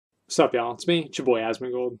What's up, y'all? It's me, it's your boy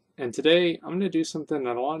Asmongold, and today I'm going to do something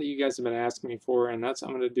that a lot of you guys have been asking me for, and that's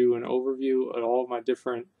I'm going to do an overview of all of my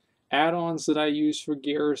different add-ons that I use for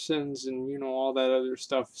garrisons and, you know, all that other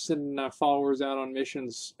stuff, sending followers out on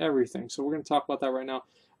missions, everything. So we're going to talk about that right now.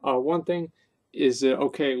 One thing is that,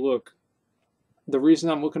 okay, look, the reason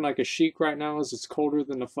I'm looking like a sheik right now is it's colder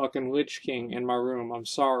than the fucking Lich King in my room. I'm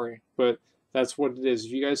sorry, but that's what it is.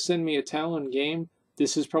 If you guys send me a Talon game,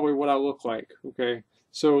 this is probably what I look like, okay?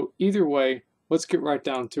 So either way, let's get right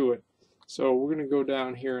down to it. So we're going to go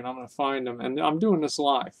down here and I'm going to find them. And I'm doing this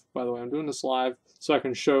live, by the way. I'm doing this live so I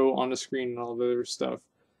can show on the screen and all the other stuff.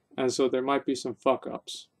 And so there might be some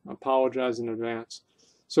fuck-ups. I apologize in advance.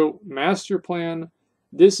 So master plan.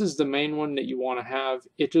 This is the main one that you want to have.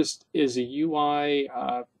 It just is a UI.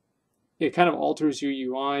 It kind of alters your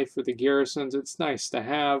UI for the garrisons. It's nice to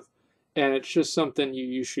have, and it's just something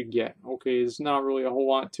you should get. Okay, there's not really a whole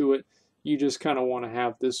lot to it. You just kind of want to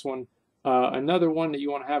have this one. Another one that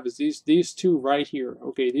you want to have is these two right here.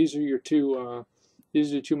 Okay, these are your two.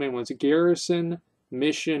 These are the two main ones. Garrison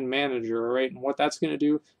Mission Manager. All right, and what that's going to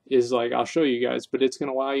do is, like, I'll show you guys, but it's going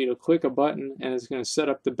to allow you to click a button and it's going to set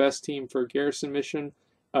up the best team for a garrison mission,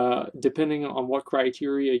 depending on what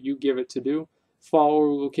criteria you give it to do.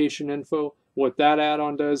 Follower location info. What that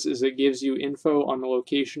add-on does is it gives you info on the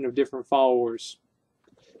location of different followers.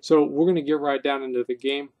 So we're going to get right down into the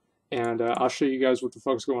game, and I'll show you guys what the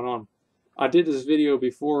fuck's going on. I did this video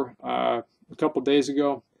before a couple days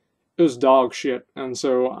ago. It was dog shit, and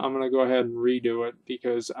so I'm going to go ahead and redo it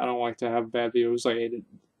because I don't like to have bad videos.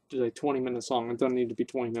 Like 20 minutes long. It doesn't need to be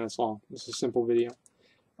 20 minutes long. It's a simple video.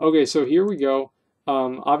 Okay, so here we go.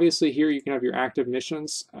 Obviously here you can have your active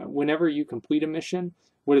missions. Whenever you complete a mission,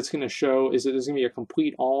 what it's going to show is that there's going to be a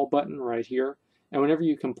complete all button right here. And whenever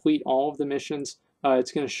you complete all of the missions,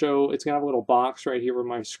 it's going to show, it's going to have a little box right here where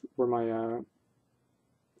my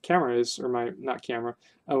camera is, or my, not camera,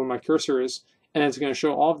 where my cursor is. And it's going to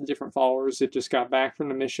show all of the different followers that just got back from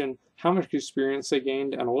the mission, how much experience they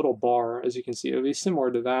gained, and a little bar, as you can see. It'll be similar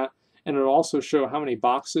to that. And it'll also show how many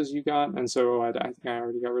boxes you got, and so I think I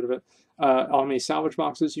already got rid of it. How many salvage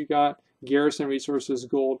boxes you got, garrison resources,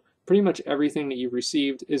 gold, pretty much everything that you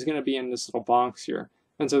received is going to be in this little box here.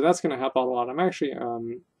 And so that's going to help out a lot. I'm actually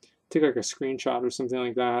take like a screenshot or something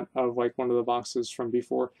like that of like one of the boxes from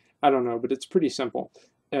before. I don't know, but it's pretty simple.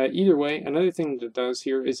 Either way, another thing that it does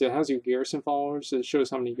here is it has your garrison followers. It shows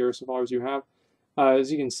how many garrison followers you have.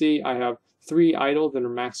 As you can see, I have 3 idle that are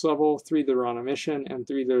max level, 3 that are on a mission, and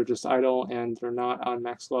 3 that are just idle and they're not on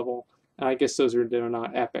max level. I guess they're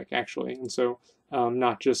not epic, actually, and so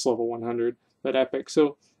not just level 100, but epic.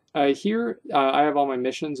 So here I have all my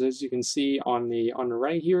missions. As you can see on the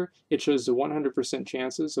right here, it shows the 100%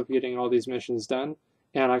 chances of getting all these missions done.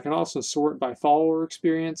 And I can also sort by follower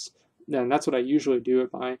experience, and that's what I usually do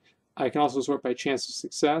it by. I can also sort by chance of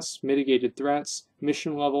success, mitigated threats,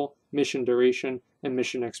 mission level, mission duration, and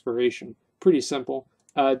mission expiration. Pretty simple.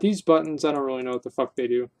 These buttons, I don't really know what the fuck they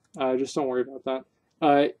do. Just don't worry about that.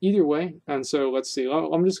 Either way, and so let's see.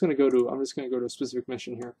 I'm just gonna go to a specific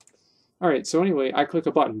mission here. All right. So anyway, I click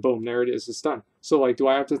a button. Boom. There it is. It's done. So like, do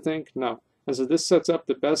I have to think? No. And so this sets up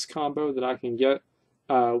the best combo that I can get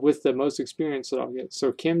with the most experience that I'll get.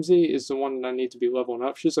 So Kimsey is the one that I need to be leveling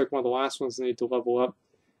up. She's like one of the last ones that need to level up.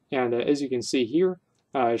 And as you can see here,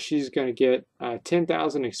 she's going to get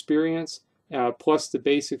 10,000 experience plus the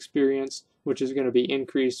base experience, which is going to be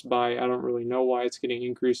increased by, I don't really know why it's getting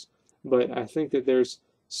increased, but I think that there's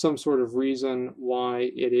some sort of reason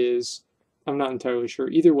why it is. I'm not entirely sure.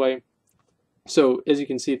 Either way, so as you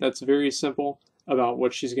can see, that's very simple about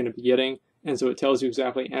what she's going to be getting. And so it tells you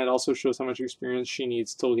exactly, and it also shows how much experience she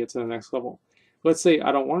needs to get to the next level. Let's say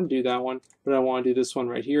I don't want to do that one, but I want to do this one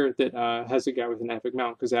right here that has a guy with an epic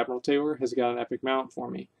mount, because Admiral Taylor has got an epic mount for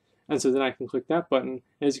me. And so then I can click that button,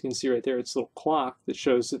 and as you can see right there, it's a little clock that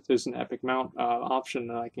shows that there's an epic mount option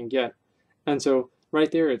that I can get. And so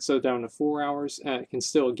right there, it's set down to 4 hours, and it can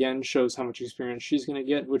still, again, shows how much experience she's going to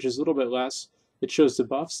get, which is a little bit less. It shows the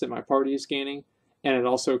buffs that my party is gaining, and it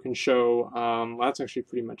also can show, well, that's actually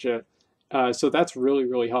pretty much it. So that's really,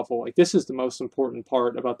 really helpful. Like, this is the most important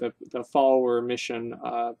part about the follower mission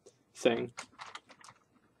thing.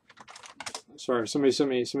 Sorry, somebody sent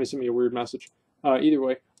me a weird message. Either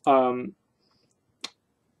way, the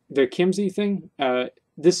Kimsey thing,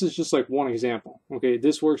 this is just like one example. Okay,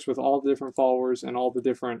 this works with all the different followers and all the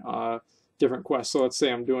different quests. So let's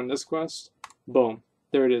say I'm doing this quest. Boom,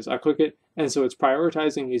 there it is. I click it, and so it's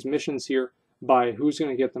prioritizing these missions here by who's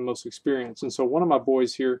going to get the most experience. And so one of my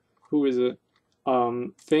boys here, who is it?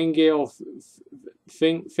 Fingale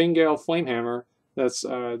Flamehammer.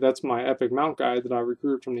 That's my epic mount guy that I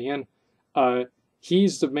recruited from the inn.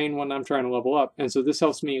 he's the main one I'm trying to level up, and so this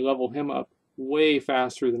helps me level him up way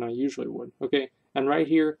faster than I usually would. Okay, and right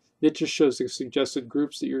here, it just shows the suggested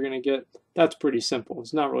groups that you're going to get. That's pretty simple.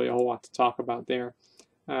 It's not really a whole lot to talk about there.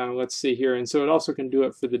 Let's see here, and so it also can do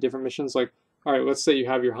it for the different missions. Like, all right, let's say you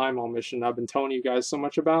have your Highmaul mission I've been telling you guys so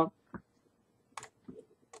much about.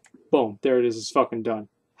 Boom, there it is. It's fucking done.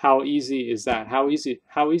 How easy is that? How easy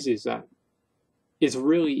is that? It's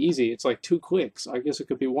really easy. It's like 2 clicks. I guess it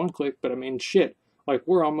could be 1 click, but I mean, shit. Like,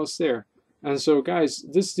 we're almost there. And so, guys,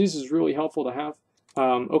 this is really helpful to have.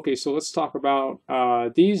 Okay, so let's talk about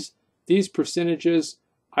these percentages.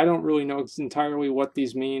 I don't really know entirely what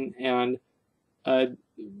these mean, and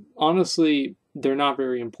honestly, they're not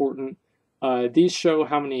very important. These show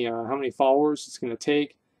how many followers it's going to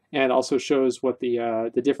take, and also shows what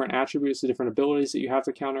the different attributes, the different abilities that you have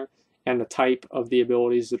to counter, and the type of the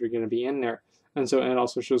abilities that are going to be in there. And so, and it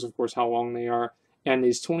also shows, of course, how long they are. And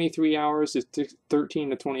these 23 hours, is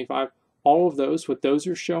 13 to 25. All of those, what those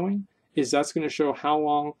are showing is that's going to show how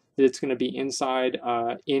long that it's going to be inside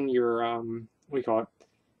in your what do you call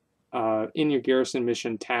it, in your Garrison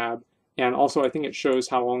mission tab. And also, I think it shows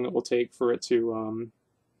how long it will take for it to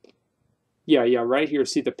yeah, right here.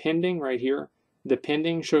 See the pending right here. The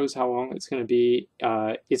pending shows how long it's going to be.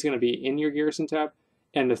 It's going to be in your Garrison tab,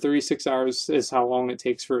 and the 36 hours is how long it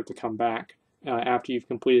takes for it to come back after you've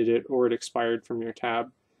completed it or it expired from your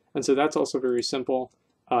tab. And so that's also very simple.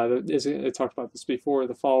 I talked about this before.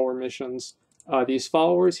 The follower missions. These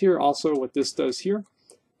followers here. Also, what this does here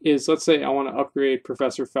is, let's say I want to upgrade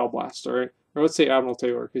Professor Felblast, all right, or let's say Admiral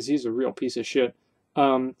Taylor, because he's a real piece of shit.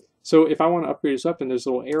 So if I want to upgrade his weapon, there's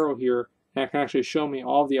a little arrow here. And it can actually show me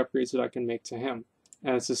all of the upgrades that I can make to him.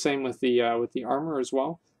 And it's the same with the armor as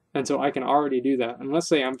well. And so I can already do that. And let's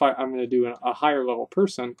say I'm going to do a higher level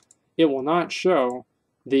person, it will not show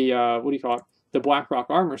the what do you call it, the Blackrock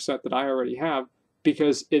armor set that I already have,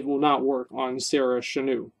 because it will not work on Sarah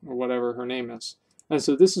Chanu or whatever her name is. And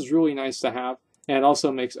so this is really nice to have, and it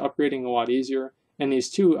also makes upgrading a lot easier. And these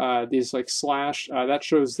two, these like slash, that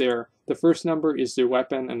shows the first number is their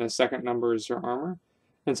weapon and the second number is their armor.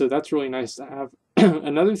 And so that's really nice to have.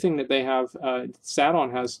 Another thing that they have, this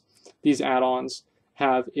add-on has, these add-ons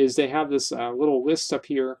have, is they have this little list up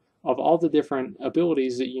here of all the different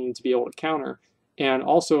abilities that you need to be able to counter, and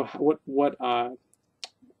also what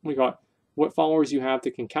followers you have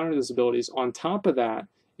that can counter those abilities. On top of that,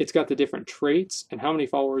 it's got the different traits and how many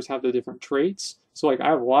followers have the different traits. So like I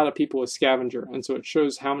have a lot of people with Scavenger, and so it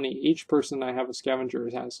shows how many each person I have with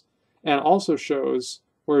Scavenger has, and also shows,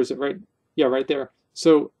 where is it, right? Yeah, right there.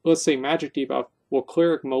 So let's say Magic Debuff. Well,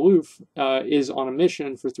 Cleric Maloof is on a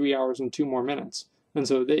mission for 3 hours and 2 more minutes. And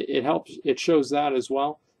so it shows that as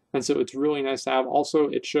well. And so it's really nice to have. Also,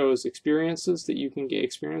 it shows experiences that you can get,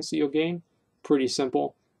 experience that you'll gain. Pretty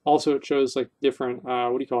simple. Also, it shows like different,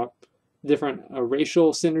 what do you call it? Different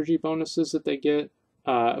racial synergy bonuses that they get.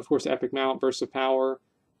 Of course, Epic Mount, Burst of Power,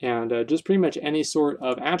 and just pretty much any sort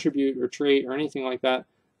of attribute or trait or anything like that.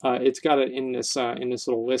 It's got it in this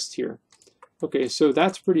little list here. Okay, so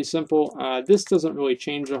that's pretty simple. This doesn't really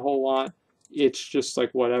change a whole lot. It's just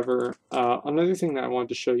like whatever. Another thing that I wanted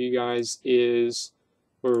to show you guys is,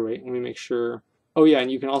 wait, let me make sure. Oh yeah,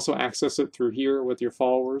 and you can also access it through here with your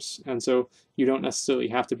followers, and so you don't necessarily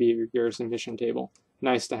have to be at your Garrison mission table.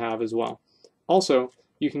 Nice to have as well. Also,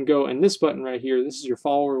 you can go, and this button right here, this is your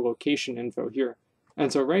follower location info here.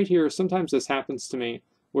 And so right here, sometimes this happens to me,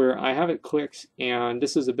 where I have it clicked, and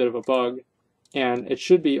this is a bit of a bug, and it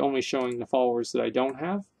should be only showing the followers that I don't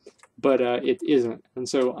have, but it isn't. And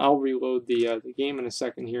so I'll reload the game in a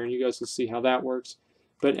second here, and you guys will see how that works.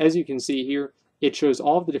 But as you can see here, it shows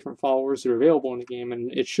all of the different followers that are available in the game,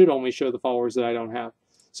 and it should only show the followers that I don't have.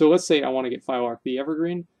 So let's say I want to get Filark the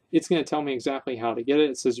Evergreen. It's going to tell me exactly how to get it.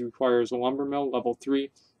 It says it requires a lumber mill, level 3,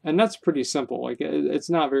 and that's pretty simple. Like, it's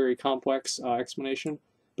not very complex explanation.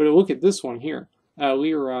 But look at this one here,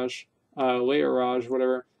 Leoraj,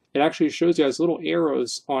 whatever. It actually shows you guys little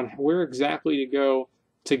arrows on where exactly to go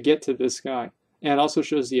to get to this guy. And it also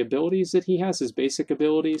shows the abilities that he has, his basic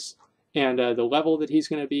abilities, and the level that he's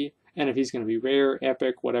going to be, and if he's going to be rare,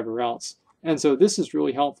 epic, whatever else. And so this is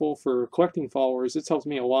really helpful for collecting followers. It's helped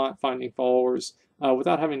me a lot finding followers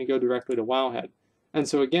without having to go directly to Wowhead. And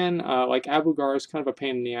so again, like Abugar is kind of a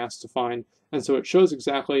pain in the ass to find. And so it shows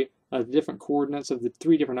exactly the different coordinates of the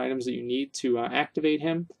 3 different items that you need to activate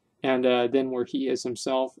him, and then where he is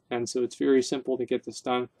himself. And so it's very simple to get this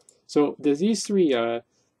done. So these three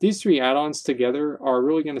add-ons together are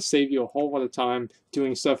really going to save you a whole lot of time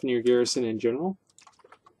doing stuff in your Garrison in general.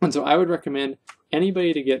 And so I would recommend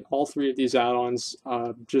anybody to get all 3 of these add-ons,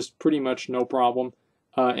 just pretty much no problem.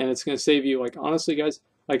 And it's going to save you, like, honestly guys,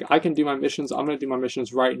 Like, I can do my missions. I'm going to do my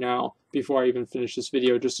missions right now before I even finish this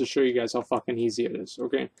video, just to show you guys how fucking easy it is,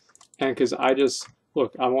 okay? And because I just,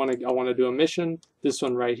 look, I want to do a mission. This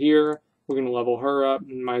one right here, we're going to level her up,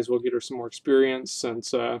 and might as well get her some more experience,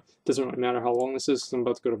 since it doesn't really matter how long this is, because I'm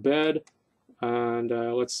about to go to bed. And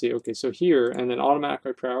let's see, okay, so here, and then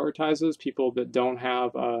automatically prioritizes people that don't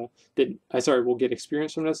have, will get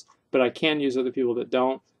experience from this, but I can use other people that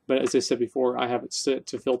don't. But as I said before, I have it set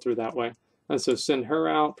to filter that way. And so send her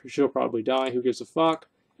out. She'll probably die. Who gives a fuck?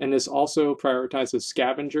 And this also prioritizes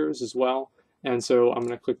scavengers as well. And so I'm going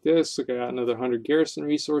to click this. Look, I got another 100 Garrison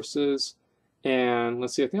resources. And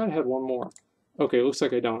let's see, I think I had one more. Okay, looks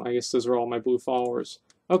like I don't. I guess those are all my blue followers.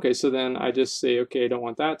 Okay, so then I just say, okay, don't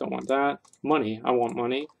want that, don't want that. Money, I want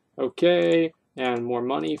money. Okay, and more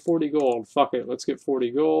money, 40 gold. Fuck it, let's get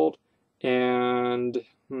 40 gold. And,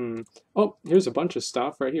 oh, here's a bunch of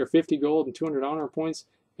stuff right here. 50 gold and 200 honor points.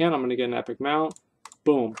 And I'm going to get an epic mount.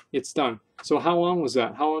 Boom, it's done. So how long was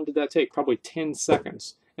that? How long did that take? Probably 10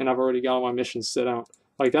 seconds. And I've already got all my missions set out.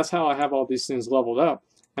 Like, that's how I have all these things leveled up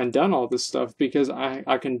and done all this stuff, because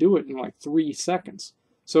I can do it in like 3 seconds.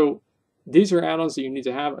 So these are add-ons that you need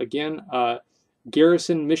to have. Again,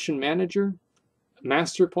 Garrison Mission Manager,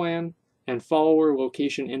 Master Plan, and Follower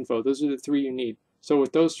Location Info. Those are the 3 you need. So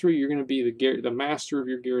with those 3, you're going to be the master of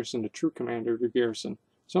your garrison, the true commander of your garrison.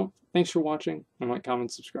 So thanks for watching, and like,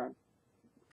 comment, subscribe.